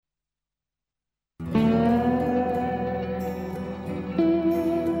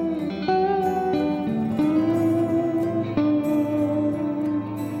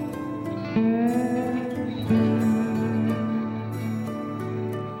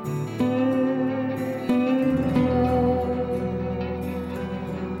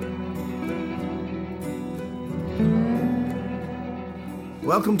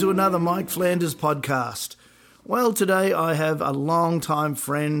Welcome to another Mike Flanders podcast. Well, today I have a long-time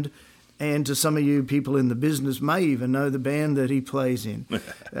friend, and to some of you people in the business may even know the band that he plays in.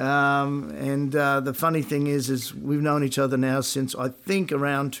 The funny thing is we've known each other now since I think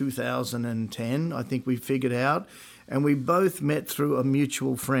around 2010. I think we figured out, and we both met through a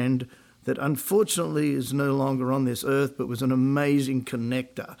mutual friend that unfortunately is no longer on this earth, but was an amazing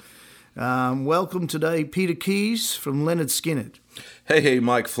connector. Welcome today, Peter Keys from Leonard Skinner. Hey,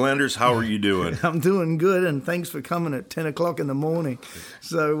 Mike Flanders, how are you doing? I'm doing good, and thanks for coming at 10 o'clock in the morning.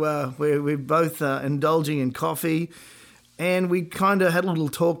 So we're both indulging in coffee, and we kind of had a little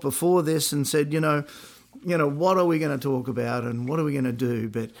talk before this and said, you know, what are we going to talk about and what are we going to do?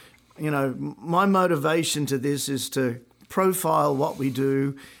 But, my motivation to this is to profile what we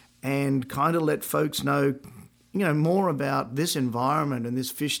do and kind of let folks know, more about this environment and this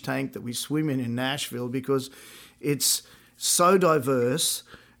fish tank that we swim in Nashville, because it's so diverse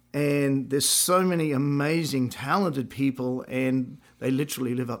and there's so many amazing, talented people, and they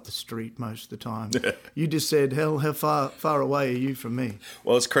literally live up the street most of the time. You just said, how far away are you from me?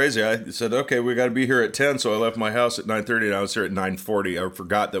 Well, it's crazy. I said, okay, we got to be here at 10, so I left my house at 9:30 and I was here at 9:40. I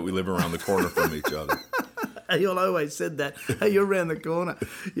forgot that we live around the corner from each other. You always said that. Hey, you're around the corner,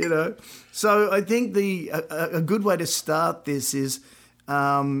 So I think a good way to start this is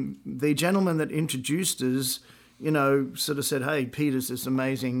the gentleman that introduced us, sort of said, hey, Peter's this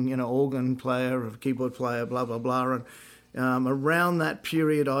amazing, organ player, or keyboard player, blah, blah, blah. And around that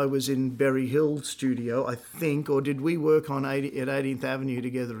period, I was in Berry Hill studio, I think, or did we work at 18th Avenue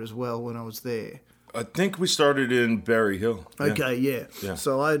together as well when I was there? I think we started in Berry Hill. Okay, yeah.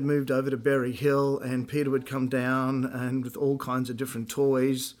 So I had moved over to Berry Hill, and Peter would come down and with all kinds of different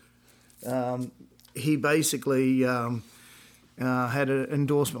toys. He basically had an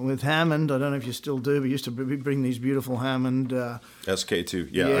endorsement with Hammond. I don't know if you still do, but used to bring these beautiful Hammond. SK2,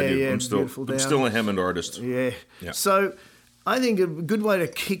 yeah, I do. Yeah, I'm still a Hammond artist. Yeah. So I think a good way to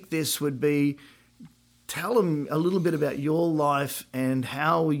kick this would be, tell them a little bit about your life and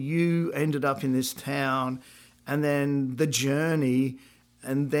how you ended up in this town, and then the journey,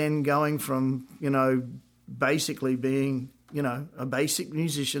 and then going from, basically being, a basic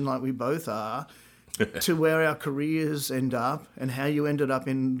musician like we both are, to where our careers end up, and how you ended up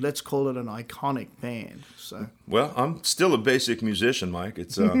in, let's call it, an iconic band. So, well, I'm still a basic musician, Mike.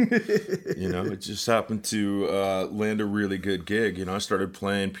 It's it just happened to land a really good gig. I started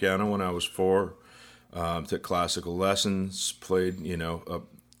playing piano when I was 4. Took classical lessons, played, up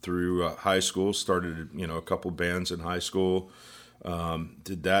through high school, started, a couple bands in high school,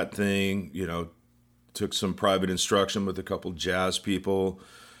 did that thing, took some private instruction with a couple jazz people,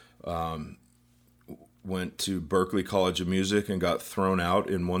 went to Berklee College of Music and got thrown out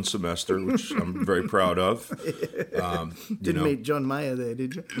in one semester, which I'm very proud of. Didn't meet John Mayer there,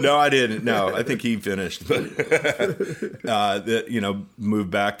 did you? No, I didn't. No, I think he finished. But moved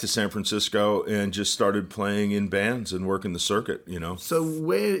back to San Francisco and just started playing in bands and working the circuit. So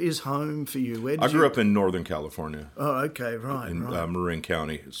where is home for you? I grew up in Northern California. Oh, okay, right. In Marin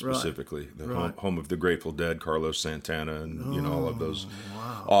County specifically, home of the Grateful Dead, Carlos Santana, and all of those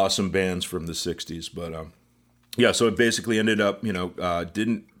awesome bands from the '60s. But so it basically ended up,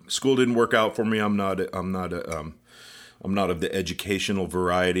 school didn't work out for me. I'm not of the educational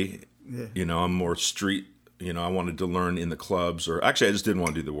variety. Yeah. I'm more street. I wanted to learn in the clubs, or actually, I just didn't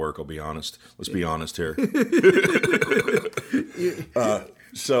want to do the work. I'll be honest. Let's be honest here.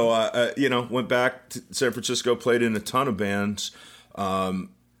 Went back to San Francisco, played in a ton of bands,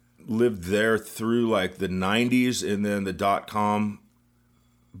 lived there through like the '90s, and then the .com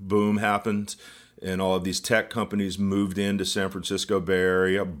boom happened. And all of these tech companies moved into San Francisco Bay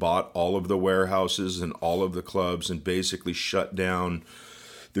Area, bought all of the warehouses and all of the clubs, and basically shut down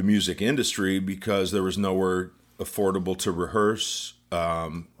the music industry because there was nowhere affordable to rehearse.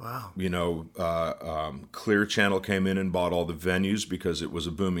 Clear Channel came in and bought all the venues because it was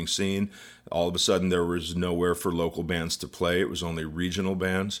a booming scene. All of a sudden, there was nowhere for local bands to play. It was only regional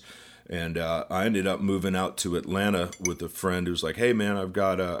bands. And I ended up moving out to Atlanta with a friend who's like, hey, man, I've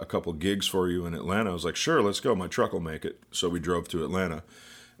got a couple gigs for you in Atlanta. I was like, sure, let's go. My truck will make it. So we drove to Atlanta.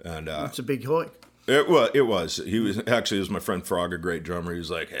 And it's a big hoik. It was. It was my friend Frog, a great drummer. He was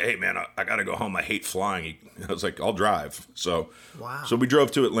like, hey, man, I got to go home. I hate flying. I was like, I'll drive. So we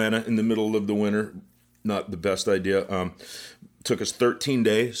drove to Atlanta in the middle of the winter. Not the best idea. Took us 13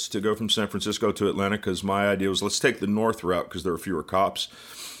 days to go from San Francisco to Atlanta because my idea was let's take the north route because there were fewer cops.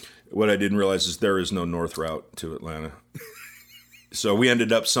 What I didn't realize is there is no north route to Atlanta. So we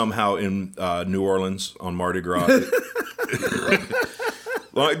ended up somehow in New Orleans on Mardi Gras.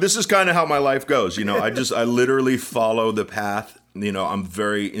 Well, this is kind of how my life goes. I literally follow the path I'm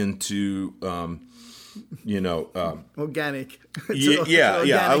very into, organic. Yeah.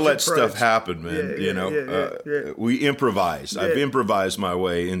 I let approach. stuff happen, man. We improvise. I've improvised my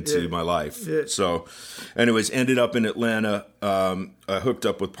way into my life. Yeah. So, anyways, ended up in Atlanta. I hooked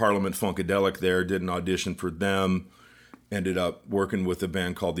up with Parliament Funkadelic there. Did an audition for them. Ended up working with a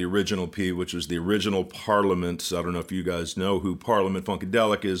band called The Original P, which was the original Parliament. I don't know if you guys know who Parliament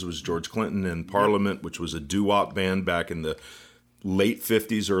Funkadelic is. It was George Clinton and Parliament, which was a doo-wop band back in the late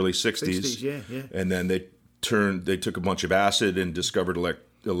 50s, early 60s. Yeah. And then they took a bunch of acid and discovered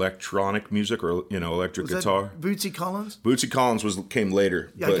electronic music or, electric Was guitar. that Bootsy Collins? Bootsy Collins came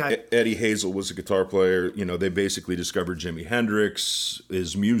later, but Okay. Eddie Hazel was a guitar player. They basically discovered Jimi Hendrix,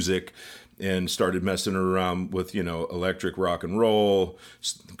 his music, and started messing around with, electric rock and roll,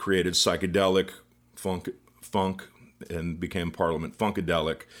 created psychedelic funk, and became Parliament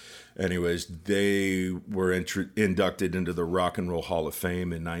Funkadelic. Anyways, they were inducted into the Rock and Roll Hall of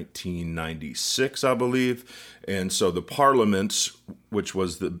Fame in 1996, I believe. And so the Parliaments, which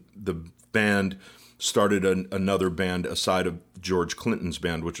was the band, started another band aside of George Clinton's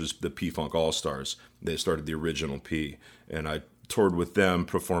band, which was the P-Funk All-Stars. They started the Original P. And I toured with them,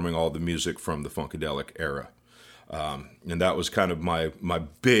 performing all the music from the Funkadelic era. And that was kind of my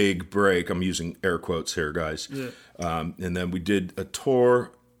big break. I'm using air quotes here, guys. Yeah. And then we did a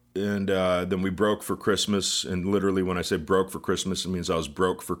tour, and then we broke for Christmas. And literally, when I say broke for Christmas, it means I was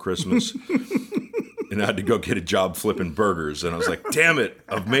broke for Christmas. And I had to go get a job flipping burgers. And I was like, damn it,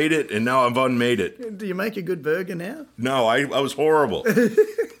 I've made it, and now I've unmade it. Do you make a good burger now? No, I was horrible.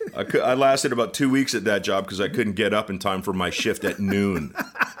 I lasted about 2 weeks at that job because I couldn't get up in time for my shift at noon.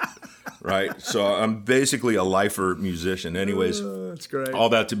 Right? So I'm basically a lifer musician. Anyways, that's great. All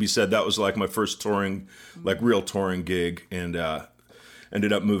that to be said, that was like my first real touring gig. And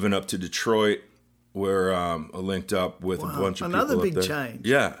ended up moving up to Detroit, where I linked up with a bunch of people. Another big there. change.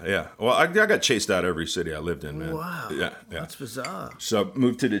 Yeah. Well, I got chased out of every city I lived in, man. Wow. Yeah. That's bizarre. So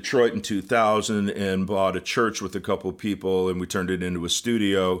moved to Detroit in 2000 and bought a church with a couple people, and we turned it into a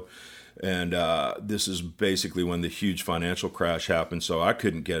studio. And this is basically when the huge financial crash happened. So I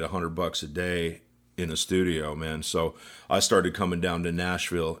couldn't get $100 a day in a studio, man. So I started coming down to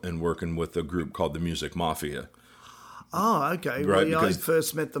Nashville and working with a group called the Music Mafia. Oh, okay. Right, Well, I because-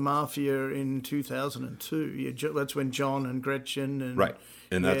 first met the Mafia in 2002. Yeah, that's when John and Gretchen and Right.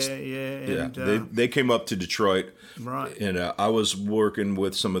 And that's and they came up to Detroit, Right. And I was working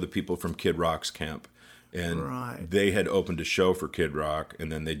with some of the people from Kid Rock's camp, and Right. they had opened a show for Kid Rock, and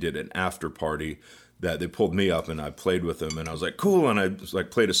then they did an after party that they pulled me up, and I played with them, and I was like, cool, and I was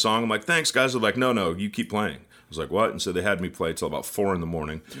like played a song. I'm like, thanks, guys. They're like, no, you keep playing. I was like, what? And so they had me play till about 4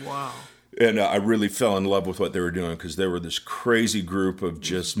 a.m. wow. And I really fell in love with what they were doing because they were this crazy group of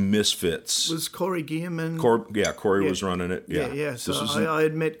just misfits. Was Corey Gearman? Corey was running it. Yeah. So I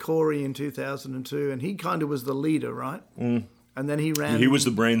had met Corey in 2002, and he kind of was the leader, right? Mm. And then he ran. He was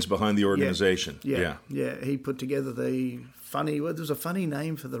the brains behind the organization. Yeah. He put together the funny. Well, there was a funny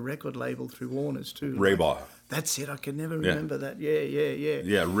name for the record label through Warner's too. Raybaugh. That's it. I can never remember that. Yeah.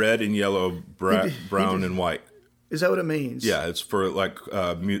 Yeah, red and yellow, brown and white. Is that what it means? Yeah, it's for like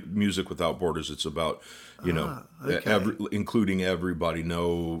Music Without Borders. It's about, including everybody,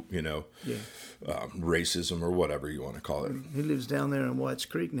 racism or whatever you want to call it. He lives down there in Whites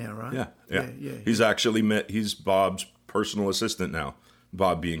Creek now, right? Yeah. He's Bob's personal assistant now.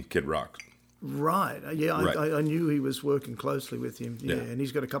 Bob being Kid Rock. Right. Yeah, Right. I knew he was working closely with him. Yeah, and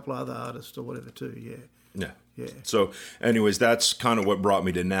he's got a couple of other artists or whatever too. Yeah. Yeah. So, anyways, that's kind of what brought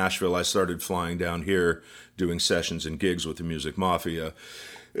me to Nashville. I started flying down here, doing sessions and gigs with the Music Mafia.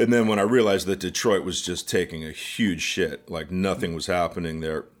 And then when I realized that Detroit was just taking a huge shit, like nothing was happening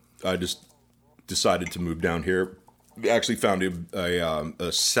there, I just decided to move down here. I actually found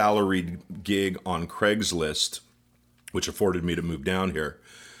a salaried gig on Craigslist, which afforded me to move down here.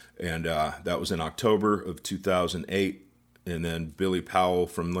 And that was in October of 2008. And then Billy Powell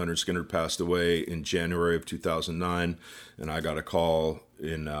from Lynyrd Skynyrd passed away in January of 2009, and I got a call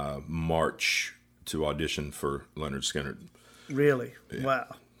in March to audition for Lynyrd Skynyrd. Really? Yeah.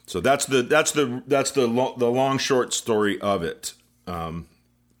 Wow. So that's the long short story of it.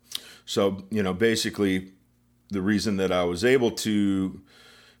 So basically, the reason that I was able to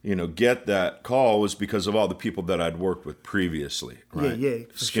get that call was because of all the people that I'd worked with previously. Right? Yeah.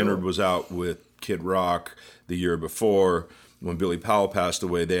 Skynyrd was out with Kid Rock the year before. When Billy Powell passed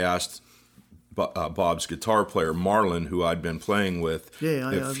away, they asked Bob's guitar player, Marlon, who I'd been playing with,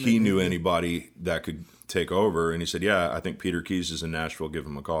 if he knew anybody that could take over. And he said, yeah, I think Peter Keys is in Nashville. Give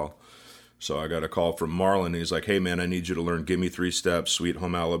him a call. So I got a call from Marlon. And he's like, hey, man, I need you to learn Give Me 3 Steps, Sweet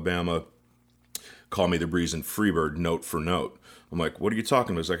Home Alabama, Call Me the Breeze, and Freebird, note for note. I'm like, what are you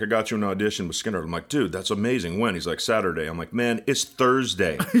talking about? He's like, I got you an audition with Skinner. I'm like, dude, that's amazing. When? He's like, Saturday. I'm like, man, it's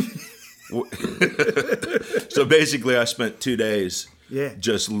Thursday. So basically, I spent 2 days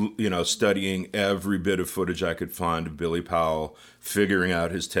just, studying every bit of footage I could find of Billy Powell, figuring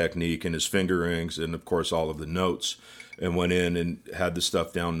out his technique and his fingerings, and of course, all of the notes, and went in and had the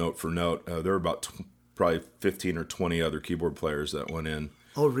stuff down note for note. There were about probably 15 or 20 other keyboard players that went in.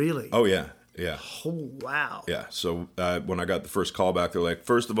 Oh, really? Oh, yeah. Yeah. Oh, wow. Yeah. So when I got the first call back, they're like,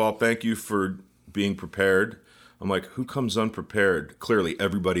 first of all, thank you for being prepared. I'm like, who comes unprepared? Clearly,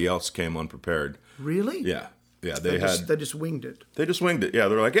 everybody else came unprepared. Really? Yeah. Yeah. They just winged it. They just winged it. Yeah.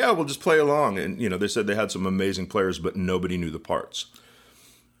 They're like, yeah, we'll just play along. And, they said they had some amazing players, but nobody knew the parts.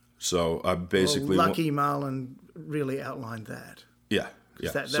 So I basically... Lucky Marlon really outlined that. Yeah.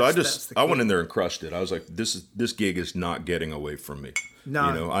 Yeah. So I went in there and crushed it. I was like, this gig is not getting away from me.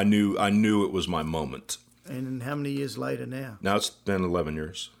 No. I knew it was my moment. And how many years later now? Now it's been 11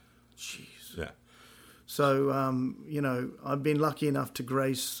 years. Jeez. Yeah. So, I've been lucky enough to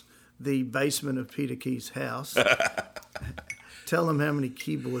grace the basement of Peter Key's house. Tell them how many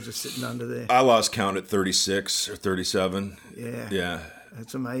keyboards are sitting under there. I lost count at 36 or 37. Yeah. Yeah.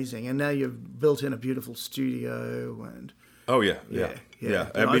 That's amazing. And now you've built in a beautiful studio and... Oh, yeah.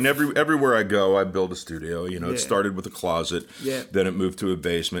 I mean, everywhere I go, I build a studio. It started with a closet. Yeah. Then it moved to a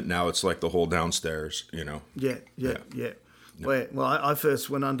basement. Now it's like the whole downstairs, Yeah. Well, I first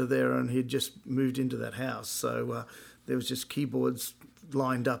went under there and he'd just moved into that house. So there was just keyboards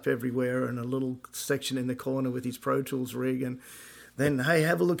lined up everywhere and a little section in the corner with his Pro Tools rig. And then, hey,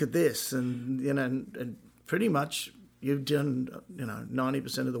 have a look at this. And, and pretty much you've done,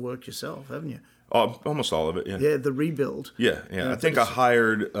 90% of the work yourself, haven't you? Almost all of it, yeah. Yeah, the rebuild. Yeah. I think I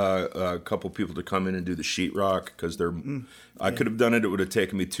hired a couple people to come in and do the sheetrock because I could have done it. It would have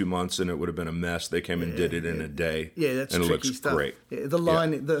taken me 2 months and it would have been a mess. They came and did it in a day. Yeah, that's and tricky it looks stuff. Great. Yeah, the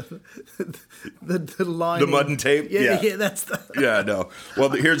line, the line, the mud and tape. Yeah, that's the. Yeah, no.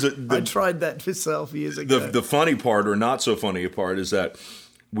 Well, I tried that myself years ago. The funny part, or not so funny part, is that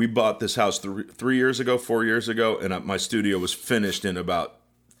we bought this house 4 years ago, and my studio was finished in about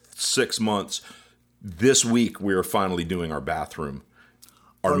 6 months. This week, we are finally doing our bathroom,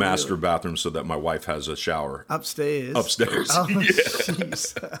 our master bathroom, so that my wife has a shower. Upstairs. Oh,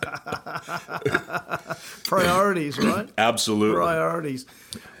 jeez. Priorities, right? Absolutely. Priorities.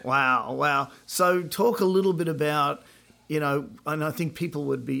 Wow. So talk a little bit about, and I think people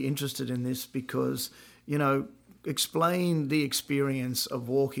would be interested in this because, explain the experience of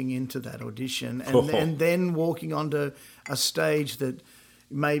walking into that audition and then walking onto a stage that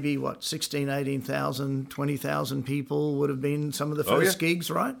maybe 16, 18,000, 20,000 people would have been some of the first gigs,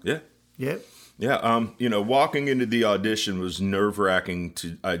 right? Yeah. Yeah. Yeah. Walking into the audition was nerve-wracking.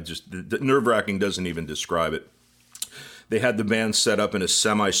 Nerve-wracking doesn't even describe it. They had the band set up in a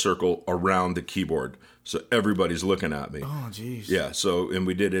semicircle around the keyboard, so everybody's looking at me. Oh, geez. Yeah. And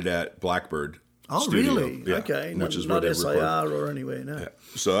we did it at Blackbird. Oh, Studio. really? Yeah. Okay. Which is not where they SIR or anywhere, no. Yeah.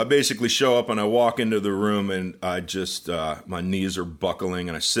 So I basically show up and I walk into the room and I just, my knees are buckling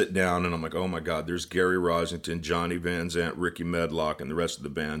and I sit down and I'm like, oh my God, there's Gary Rosington, Johnny Van Zant, Ricky Medlock, and the rest of the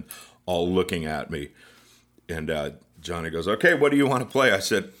band all looking at me. And Johnny goes, okay, what do you want to play? I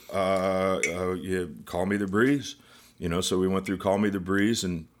said, Call Me the Breeze. So we went through Call Me the Breeze.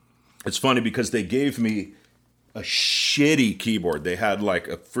 And it's funny because they gave me a shitty keyboard. They had like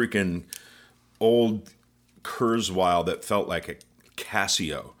a freaking old Kurzweil that felt like a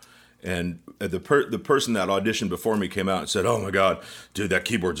Casio, and the person that auditioned before me came out and said, "Oh my God, dude,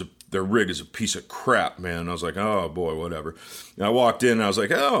 that their rig is a piece of crap, man." And I was like, "Oh boy, whatever." And I walked in and I was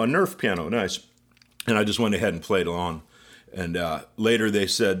like, "Oh, a Nerf piano, nice," and I just went ahead and played along. And later they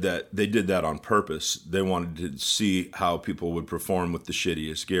said that they did that on purpose. They wanted to see how people would perform with the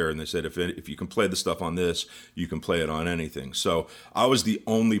shittiest gear. And they said, if you can play the stuff on this, you can play it on anything. So I was the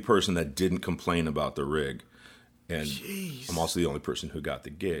only person that didn't complain about the rig. And Jeez. I'm also the only person who got the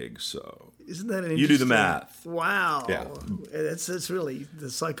gig. So isn't that interesting? You do the math. Wow. Yeah. That's really, the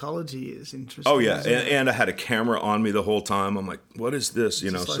psychology is interesting. Oh yeah, and I had a camera on me the whole time. I'm like, what is this?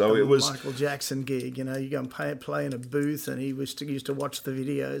 Like so it was Michael Jackson gig. You go and play in a booth, and he used to watch the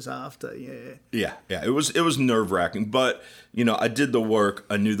videos after. Yeah. Yeah. It was nerve-wracking, but I did the work.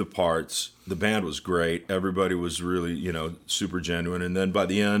 I knew the parts. The band was great. Everybody was really super genuine. And then by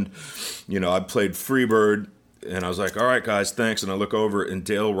the end, I played Freebird. And I was like, all right, guys, thanks. And I look over, and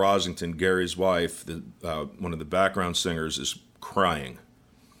Dale Rosington, Gary's wife, one of the background singers, is crying.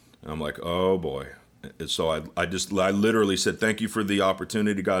 And I'm like, oh, boy. And so I literally said, thank you for the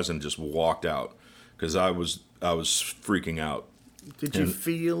opportunity, guys, and just walked out because I was freaking out. Did you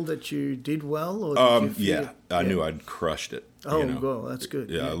feel that you did well? Or did you feel, I knew I'd crushed it. Oh, well, that's good.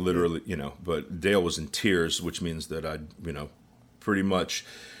 Yeah, literally, but Dale was in tears, which means that I'd, pretty much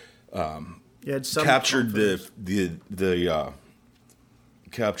captured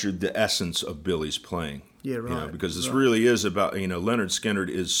captured the essence of Billy's playing. Yeah, right. Because this really is about, Leonard Skinner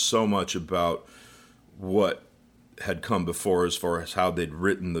is so much about what had come before as far as how they'd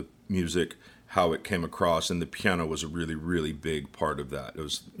written the music, how it came across, and the piano was a really, really big part of that. It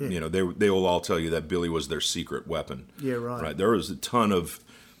was, they will all tell you that Billy was their secret weapon. Yeah, right. Right. There was a ton of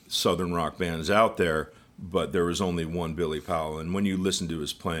Southern rock bands out there, but there was only one Billy Powell, and when you listen to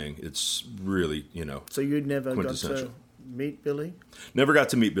his playing, it's really, So you'd never got to meet Billy? Never got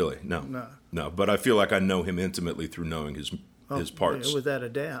to meet Billy. No. But I feel like I know him intimately through knowing his parts. Yeah, without a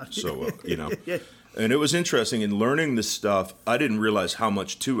doubt. So yeah. And it was interesting in learning this stuff. I didn't realize how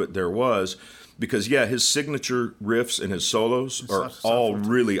much to it there was, because his signature riffs and his solos are all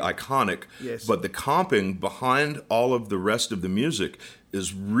really iconic. Yes. But the comping behind all of the rest of the music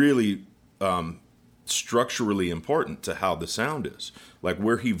is really structurally important to how the sound is, like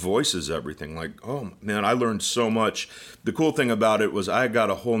where he voices everything. Like, oh man, I learned so much. The cool thing about it was I got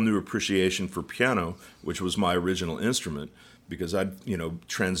a whole new appreciation for piano, which was my original instrument, because I'd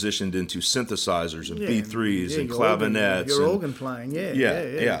transitioned into synthesizers and B3s and clavinets. Your organ playing,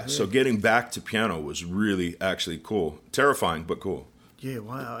 yeah. So getting back to piano was really actually cool, terrifying but cool. Yeah,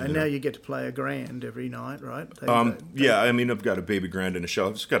 wow. And now you get to play a grand every night, right? I've got a baby grand in a shell.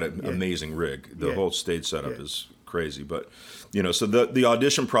 It's got an amazing rig. The whole stage setup is crazy. But, so the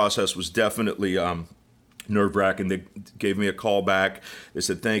audition process was definitely nerve-wracking. They gave me a call back. They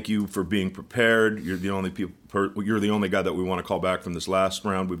said, thank you for being prepared. You're the only guy that we want to call back from this last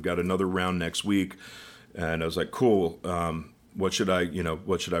round. We've got another round next week. And I was like, cool. What should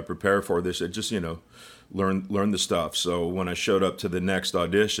I prepare for? They said, just, learn the stuff. So when I showed up to the next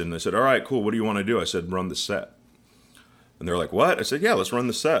audition, they said, all right, cool. What do you want to do? I said, run the set. And they're like, what? I said, yeah, let's run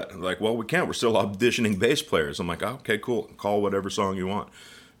the set. I'm like, well, we can't. We're still auditioning bass players. I'm like, oh, okay, cool. Call whatever song you want.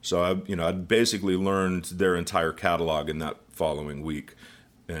 So I basically learned their entire catalog in that following week,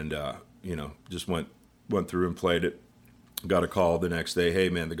 and just went through and played it. Got a call the next day. Hey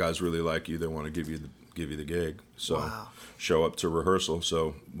man, the guys really like you. They want to give you the gig. So show up to rehearsal.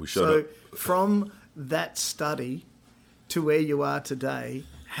 So we showed up. From that study to where you are today,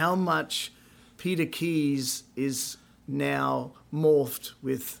 how much Peter Keys is now morphed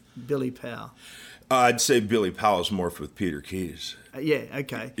with Billy Powell? I'd say Billy Powell's morphed with Peter Keys. Yeah,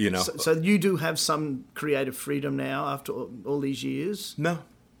 okay. So you do have some creative freedom now after all these years? No,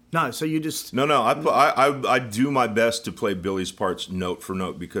 so you just... No, I do my best to play Billy's parts note for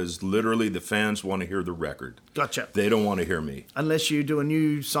note, because literally the fans want to hear the record. Gotcha. They don't want to hear me. Unless you do a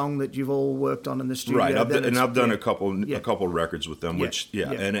new song that you've all worked on in the studio. Right, I've done a couple records with them,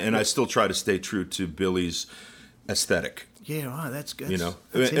 and I still try to stay true to Billy's aesthetic. Yeah, right, that's good.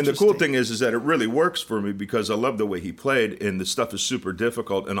 And the cool thing is that it really works for me, because I love the way he played, and the stuff is super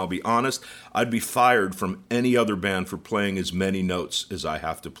difficult. And I'll be honest, I'd be fired from any other band for playing as many notes as I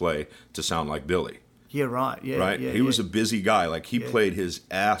have to play to sound like Billy. Yeah, right. Yeah, right. Yeah, he was a busy guy. Like he played his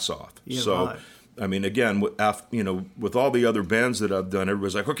ass off. Yeah, so. Right. I mean, again, with all the other bands that I've done,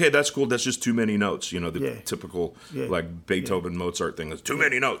 everybody's like, okay, that's cool. That's just too many notes. The typical like Beethoven, Mozart thing. That's too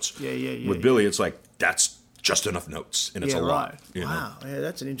many notes. Yeah. With Billy, it's like, that's just enough notes, and it's a lot. Wow, yeah,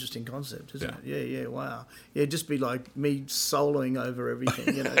 that's an interesting concept, isn't it? Yeah, wow. Yeah, just be like me soloing over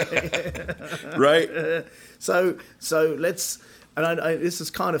everything, Right. So let's, and this is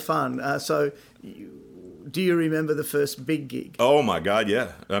kind of fun. Do you remember the first big gig? Oh my God,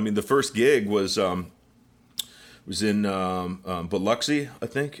 yeah. I mean, the first gig was in Biloxi, I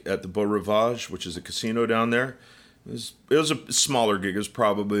think, at the Beau Rivage, which is a casino down there. It was a smaller gig. It was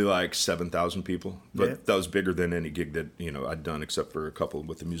probably like 7,000 people, but that was bigger than any gig that I'd done, except for a couple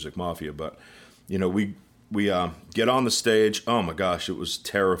with the Music Mafia. But we get on the stage. Oh my gosh, it was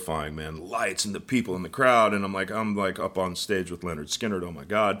terrifying, man! The lights and the people in the crowd, and I'm like up on stage with Leonard Skinner. Oh my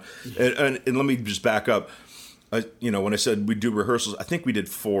God! And let me just back up. When I said we do rehearsals, I think we did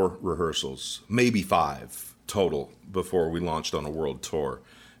 4 rehearsals, maybe 5 total before we launched on a world tour.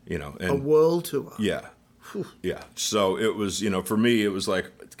 A world tour. Yeah. Yeah. So it was, for me, it was like,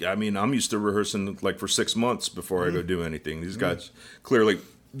 I mean, I'm used to rehearsing like for 6 months before I go do anything. These guys, clearly,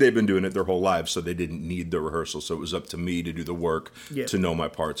 they've been doing it their whole lives, so they didn't need the rehearsal. So it was up to me to do the work, to know my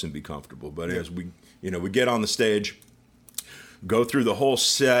parts and be comfortable. But as we get on the stage, go through the whole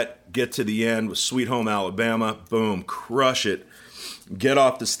set, get to the end with Sweet Home Alabama, boom, crush it. Get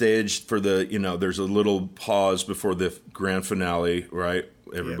off the stage for the, there's a little pause before the grand finale, right?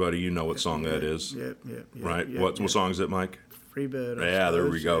 Everybody, you know what song that is. Yeah. Right? What song is it, Mike? Freebird. Yeah, there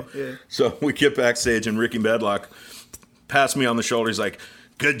we go. Yeah. So we get backstage, and Ricky Medlock pats me on the shoulder. He's like,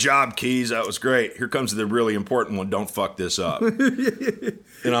 "Good job, Keys. That was great. Here comes the really important one. Don't fuck this up."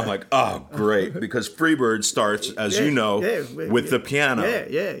 And I'm like, "Oh, great." Because Freebird starts, as you know, with the piano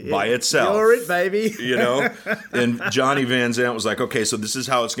by itself. You're it, baby. You know? And Johnny Van Zant was like, "Okay, so this is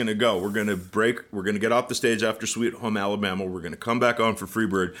how it's going to go. We're going to break. We're going to get off the stage after Sweet Home Alabama. We're going to come back on for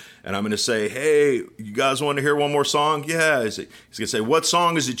Freebird. And I'm going to say, hey, you guys want to hear one more song? Yeah." He's going to say, "What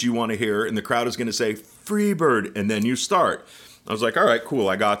song is it you want to hear?" And the crowd is going to say, "Freebird." And then you start. I was like, all right, cool,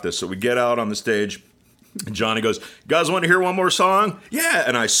 I got this. So we get out on the stage, and Johnny goes, "You guys want to hear one more song?" Yeah.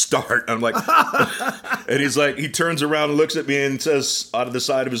 And I start. I'm like, and he's like, he turns around and looks at me and says out of the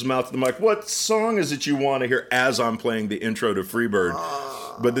side of his mouth to the mic, "What song is it you want to hear?" as I'm playing the intro to Freebird.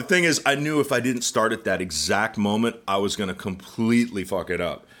 But the thing is, I knew if I didn't start at that exact moment, I was going to completely fuck it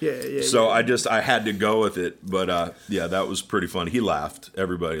up. So I had to go with it. But yeah, that was pretty funny. He laughed.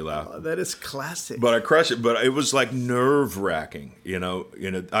 Everybody laughed. Oh, that is classic. But I crushed it. But it was like nerve wracking. You know,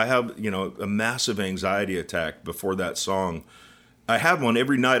 I have a massive anxiety attack before that song. I had one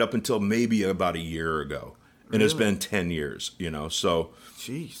every night up until maybe about a year ago, and it's been 10 years. So.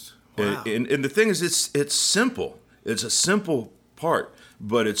 Jeez. Wow. And the thing is, it's simple. It's a simple part,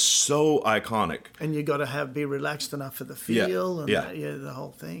 but it's so iconic. And you got to be relaxed enough for the feel and the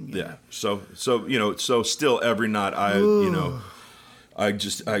whole thing. Yeah. So still every night I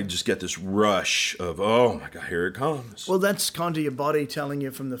just get this rush of, oh my God, here it comes. Well, that's kind of your body telling you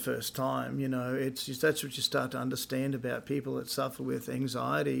from the first time. It's just, that's what you start to understand about people that suffer with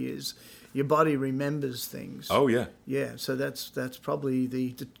anxiety is your body remembers things. Oh yeah. Yeah. So that's probably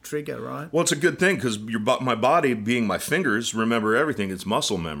the trigger, right? Well, it's a good thing because my body, being my fingers, remember everything. It's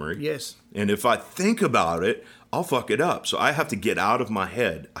muscle memory. Yes. And if I think about it, I'll fuck it up. So I have to get out of my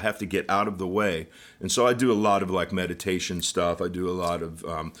head. I have to get out of the way. And so I do a lot of like meditation stuff. I do a lot of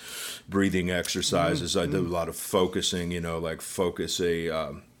breathing exercises. I do a lot of focusing,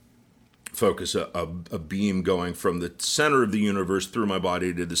 focus a beam going from the center of the universe through my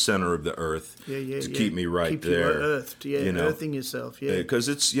body to the center of the earth to keep me right there. Keep you earthed, earthing yourself, Because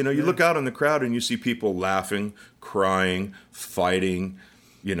it's, you look out in the crowd and you see people laughing, crying, fighting,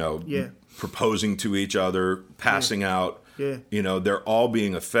 proposing to each other, passing out. Yeah. They're all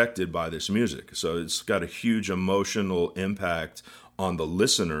being affected by this music. So it's got a huge emotional impact on the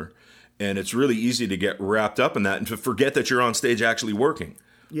listener. And it's really easy to get wrapped up in that and to forget that you're on stage actually working.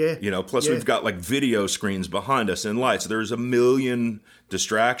 Yeah. Plus we've got like video screens behind us and lights. There's a million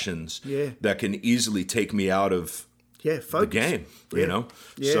distractions that can easily take me out of the game, Yeah.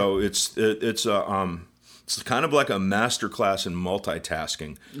 So it's kind of like a masterclass in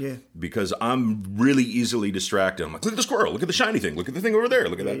multitasking. Yeah. Because I'm really easily distracted. I'm like, look at the squirrel, look at the shiny thing, look at the thing over there,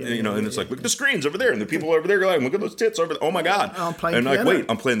 look at that, and it's like, look at the screens over there, and the people over there are like, look at those tits over there. Oh my God. I'm playing and piano. Like, wait,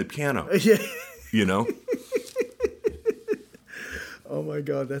 I'm playing the piano. Yeah. Oh my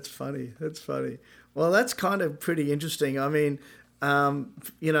God, that's funny. That's funny. Well, that's kind of pretty interesting. I mean, I've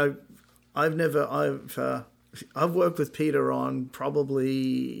worked with Peter on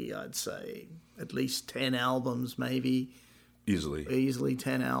probably, I'd say, at least 10 albums, maybe. Easily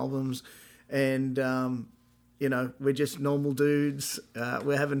 10 albums. And, we're just normal dudes.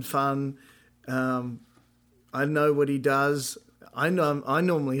 We're having fun. I know what he does. I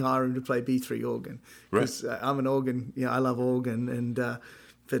normally hire him to play B3 organ because I'm an organ. I love organ. And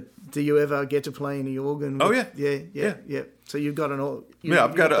but do you ever get to play any organ? Oh yeah. Yeah. So you've got an organ.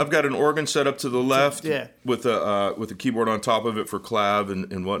 I've got an organ set up to the left. With a keyboard on top of it for clav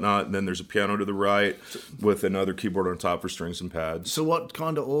and whatnot. And then there's a piano to the right with another keyboard on top for strings and pads. So what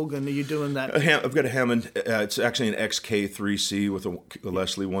kind of organ are you doing that? I've got a Hammond. It's actually an XK3C with a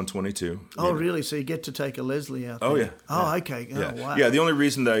Leslie 122. Oh, really? So you get to take a Leslie out there? Oh, yeah. Oh, okay. Oh, wow. Yeah, the only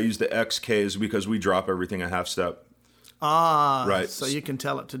reason that I use the XK is because we drop everything a half step. Ah, right. So you can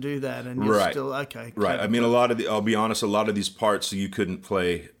tell it to do that, and you're still okay. Right. I mean, I'll be honest, a lot of these parts you couldn't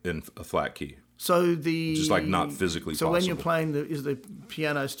play in a flat key. So just like not physically possible. So when you're playing, is the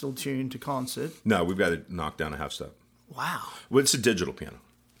piano still tuned to concert? No, we've got to knock down a half step. Wow. Well, it's a digital piano.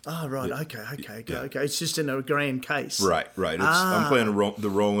 Oh, right. Okay. It's just in a grand case. Right. I'm playing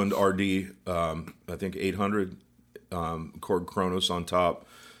the Roland RD, I think 800 chord Kronos on top.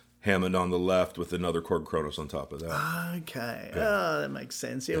 Hammond on the left with another chord Kronos on top of that. Okay. Yeah. Oh, that makes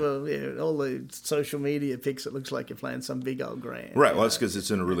sense. Yeah, well, all the social media pics, it looks like you're playing some big old grand. Right. Well, that's because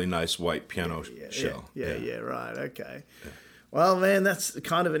it's in a really nice white piano shell. Yeah, right. Okay. Yeah. Well, man, that's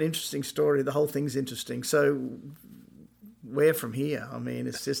kind of an interesting story. The whole thing's interesting. So where from here? I mean,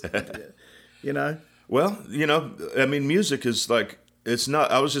 it's just, Well, I mean, music is like, It's not.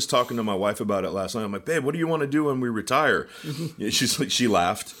 I was just talking to my wife about it last night. I'm like, babe, what do you want to do when we retire? She's like, she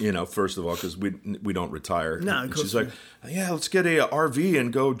laughed, first of all, because we don't retire. No, of course she's like, yeah, let's get a RV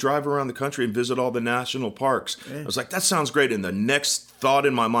and go drive around the country and visit all the national parks. Yeah. I was like, that sounds great. And the next thought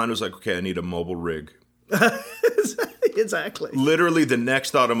in my mind was like, okay, I need a mobile rig. Exactly. Literally, the next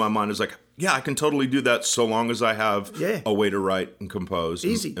thought in my mind is like, yeah, I can totally do that so long as I have a way to write and compose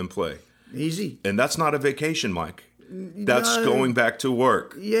and play. Easy. And that's not a vacation, Mike. That's going back to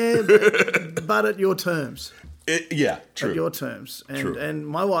work. Yeah, but at your terms. True. At your terms. True. And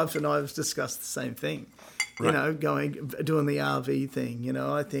my wife and I have discussed the same thing. Right. Doing the RV thing.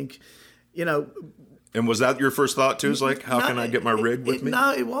 I think, And was that your first thought too? Is like, how can I get my rig with me?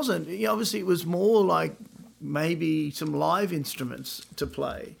 No, it wasn't. Obviously, it was more like maybe some live instruments to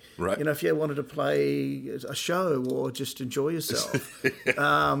play. Right. If you wanted to play a show or just enjoy yourself.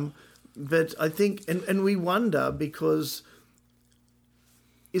 But I think, and we wonder because,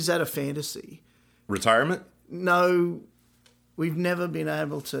 is that a fantasy? Retirement? No, we've never been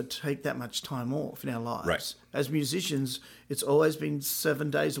able to take that much time off in our lives. Right. As musicians, it's always been 7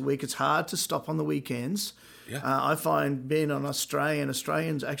 days a week. It's hard to stop on the weekends. Yeah. I find being on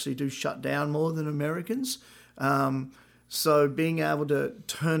Australians actually do shut down more than Americans. So being able to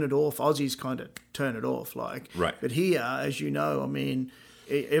turn it off, Aussies kind of turn it off, Right. But here, as you know, I mean,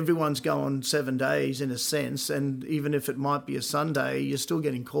 everyone's going 7 days in a sense, and even if it might be a Sunday, you're still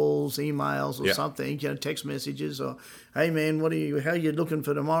getting calls, emails, or something, text messages, or hey man, how are you looking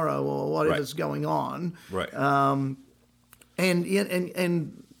for tomorrow, or whatever's going on. Right. And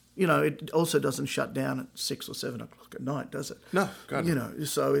it also doesn't shut down at 6 or 7 o'clock at night, does it? No, got it.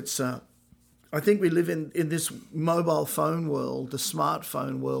 So it's. I think we live in this mobile phone world, the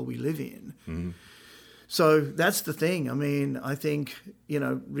smartphone world we live in. Mm-hmm. So that's the thing. I mean, I think,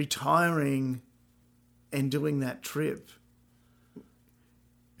 retiring and doing that trip,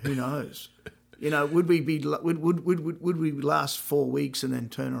 who knows? Would we last 4 weeks and then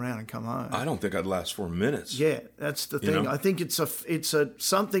turn around and come home? I don't think I'd last 4 minutes. Yeah, that's the thing. I think it's a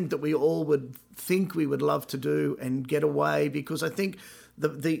something that we all would think we would love to do and get away, because I think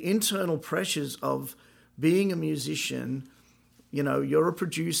the internal pressures of being a musician, you're a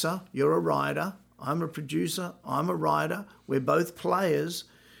producer, you're a writer. I'm a producer, I'm a writer, we're both players.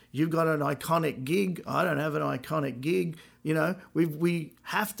 You've got an iconic gig, I don't have an iconic gig. We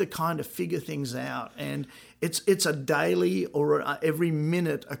have to kind of figure things out, and it's a daily or every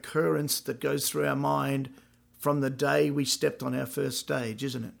minute occurrence that goes through our mind from the day we stepped on our first stage,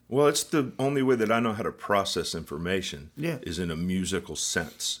 isn't it? Well, it's the only way that I know how to process information is in a musical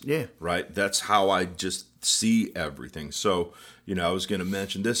sense. Yeah. Right? That's how I just see everything. So, I was going to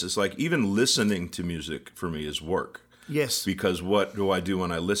mention this. It's like even listening to music for me is work. Yes. Because what do I do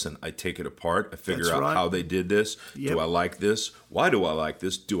when I listen? I take it apart. I figure out how they did this. Yep. Do I like this? Why do I like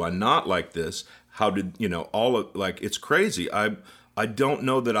this? Do I not like this? How did, it's crazy. I don't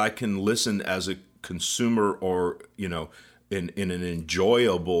know that I can listen as a consumer or, in an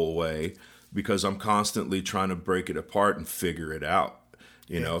enjoyable way, because I'm constantly trying to break it apart and figure it out.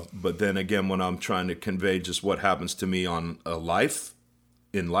 But then again, when I'm trying to convey just what happens to me on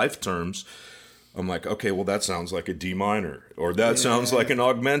in life terms, I'm like, okay, well, that sounds like a D minor, or that sounds like an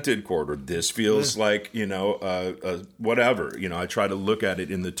augmented chord, or this feels like, whatever. I try to look at it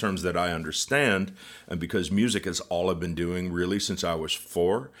in the terms that I understand. And because music is all I've been doing really since I was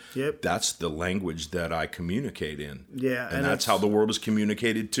 4, that's the language that I communicate in. Yeah. And that's how the world is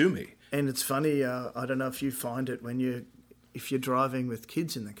communicated to me. And it's funny, I don't know if you find it if you're driving with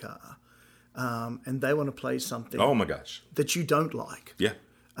kids in the car, and they want to play something. Oh my gosh. That you don't like. Yeah.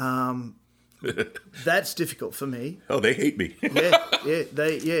 That's difficult for me. Oh, they hate me.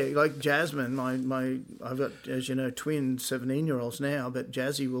 Like Jasmine, I've got, as you know, twin 17-year-olds now, but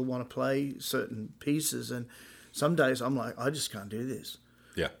Jazzy will want to play certain pieces, and some days I'm like, I just can't do this.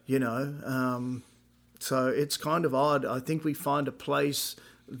 Yeah. So it's kind of odd. I think we find a place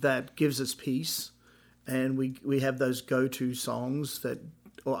that gives us peace, and we have those go-to songs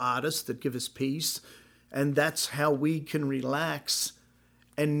or artists that give us peace, and that's how we can relax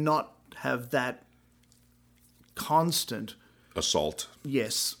and not have that constant assault.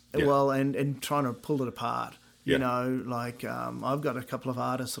 Yes. Yeah. Well, and trying to pull it apart. I've got a couple of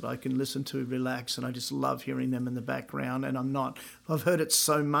artists that I can listen to, relax, and I just love hearing them in the background. And I've heard it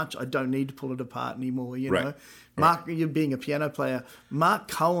so much, I don't need to pull it apart anymore. Know, Mark, you being a piano player, Mark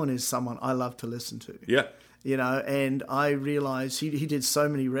Cohen is someone I love to listen to. Yeah. And I realized he did so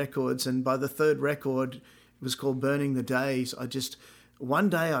many records, and by the third record, it was called Burning the Days. One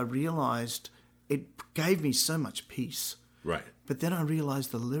day I realized it gave me so much peace. Right. But then I realized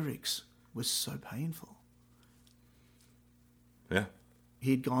the lyrics were so painful. Yeah.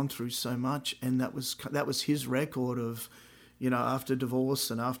 He'd gone through so much, and that was his record of, after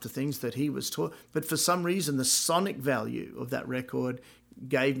divorce and after things that he was taught. But for some reason, the sonic value of that record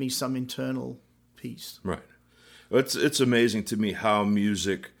gave me some internal peace. Right. It's amazing to me how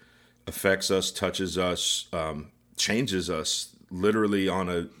music affects us, touches us, changes us literally on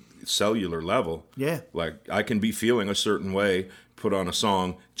a cellular level. Yeah. Like I can be feeling a certain way, put on a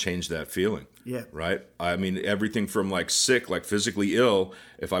song, change that feeling. Yeah. Right? I mean, everything from like sick, like physically ill,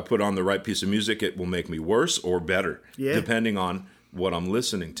 if I put on the right piece of music, it will make me worse or better, depending on what I'm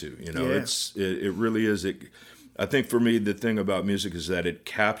listening to. It really is. I think for me, the thing about music is that it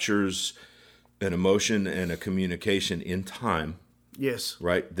captures an emotion and a communication in time. Yes.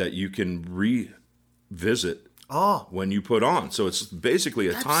 Right? That you can revisit when you put on. So it's basically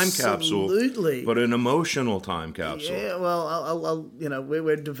a time capsule, but an emotional time capsule. Yeah, well, I'll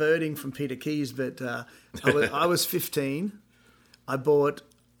we're diverting from Peter Keys, but I was 15. I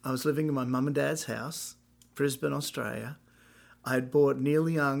was living in my mum and dad's house, Brisbane, Australia. I had bought Neil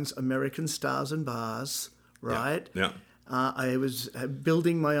Young's American Stars and Bars, right? Yeah. I was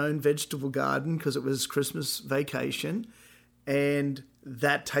building my own vegetable garden because it was Christmas vacation. And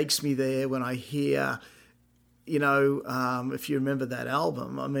that takes me there when I hear... if you remember that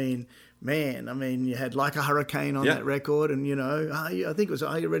album, you had Like a Hurricane on that record, and I think it was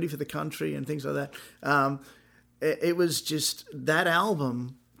Are You Ready for the Country and things like that. It was just that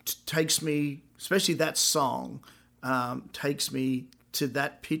album takes me, especially that song, takes me to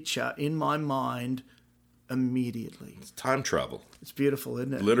that picture in my mind immediately. It's time travel. It's beautiful,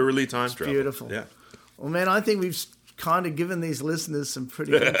 isn't it? Literally time travel. Beautiful. Yeah. Well, man, I think we've kind of given these listeners some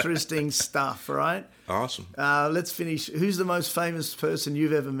pretty interesting stuff, right? Awesome. Let's finish. Who's the most famous person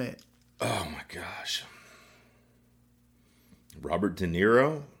you've ever met? Oh, my gosh. Robert De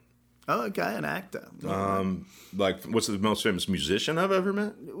Niro. Oh, okay, an actor. What's the most famous musician I've ever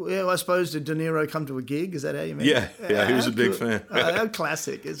met? Well, I suppose did De Niro come to a gig? Is that how you met? Yeah, he was a big fan.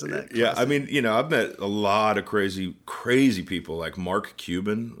 Classic, isn't that? Classic? Yeah, I mean, I've met a lot of crazy people. Like Mark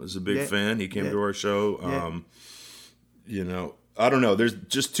Cuban was a big fan. He came to our show. I don't know. There's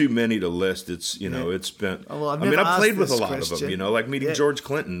just too many to list. It's it's been. Well, I've played with a lot of them. Like meeting George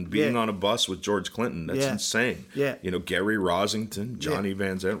Clinton, being on a bus with George Clinton. That's insane. Yeah. Gary Rosington, Johnny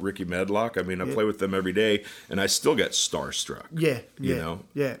Van Zandt, Ricky Medlock. I play with them every day, and I still get starstruck. Yeah.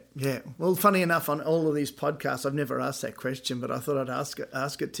 Well, funny enough, on all of these podcasts, I've never asked that question, but I thought I'd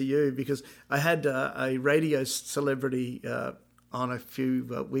ask it to you because I had a radio celebrity on a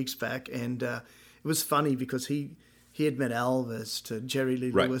few weeks back, and it was funny because he had met Elvis, to Jerry Lee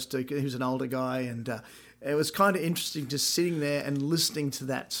Lewis, he was an older guy, and it was kind of interesting just sitting there and listening to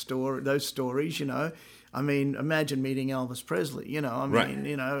those stories, imagine meeting Elvis Presley,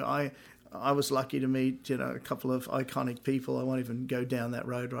 I was lucky to meet, a couple of iconic people. I won't even go down that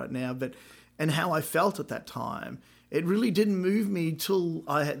road right now, and how I felt at that time, it really didn't move me till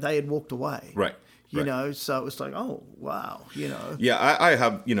they had walked away. Right. So it was like, oh wow, Yeah, I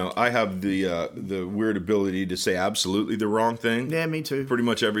have the weird ability to say absolutely the wrong thing. Yeah, me too. Pretty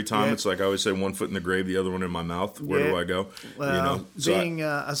much every time. Yeah. It's like I always say, one foot in the grave, the other one in my mouth. Where do I go? Well, being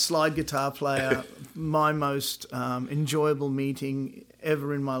a slide guitar player, my most enjoyable meeting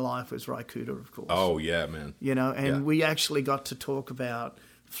ever in my life was Ry Cooder, of course. Oh yeah, man. We actually got to talk about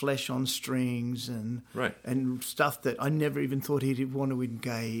Flesh on Strings and stuff that I never even thought he'd want to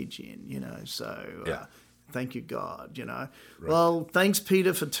engage in, so thank you, God, Right. Well, thanks,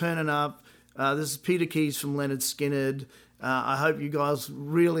 Peter, for turning up. This is Peter Keys from Lynyrd Skynyrd. I hope you guys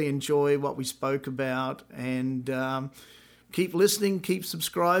really enjoy what we spoke about, and keep listening, keep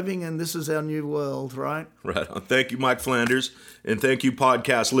subscribing, and this is our new world, right? Right on. Thank you, Mike Flanders, and thank you,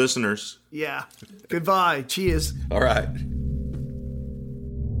 podcast listeners. Yeah. Goodbye. Cheers. All right.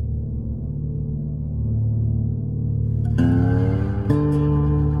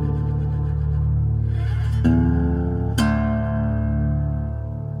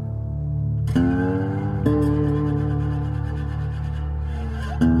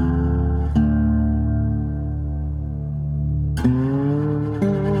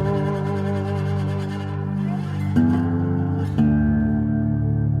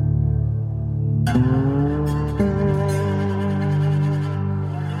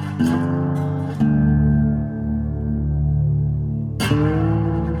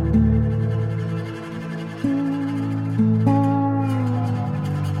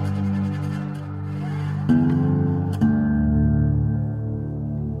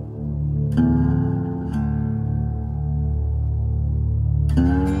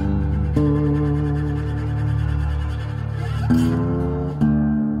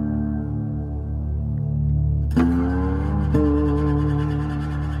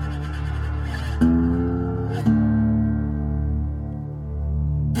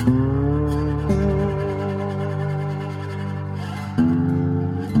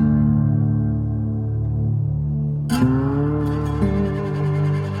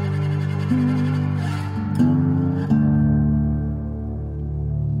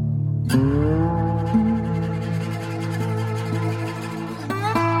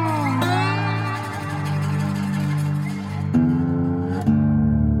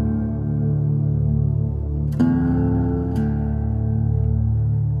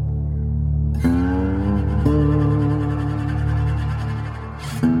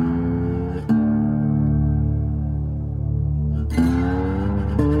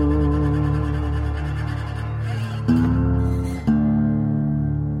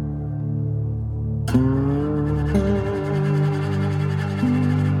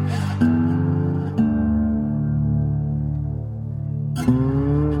 you.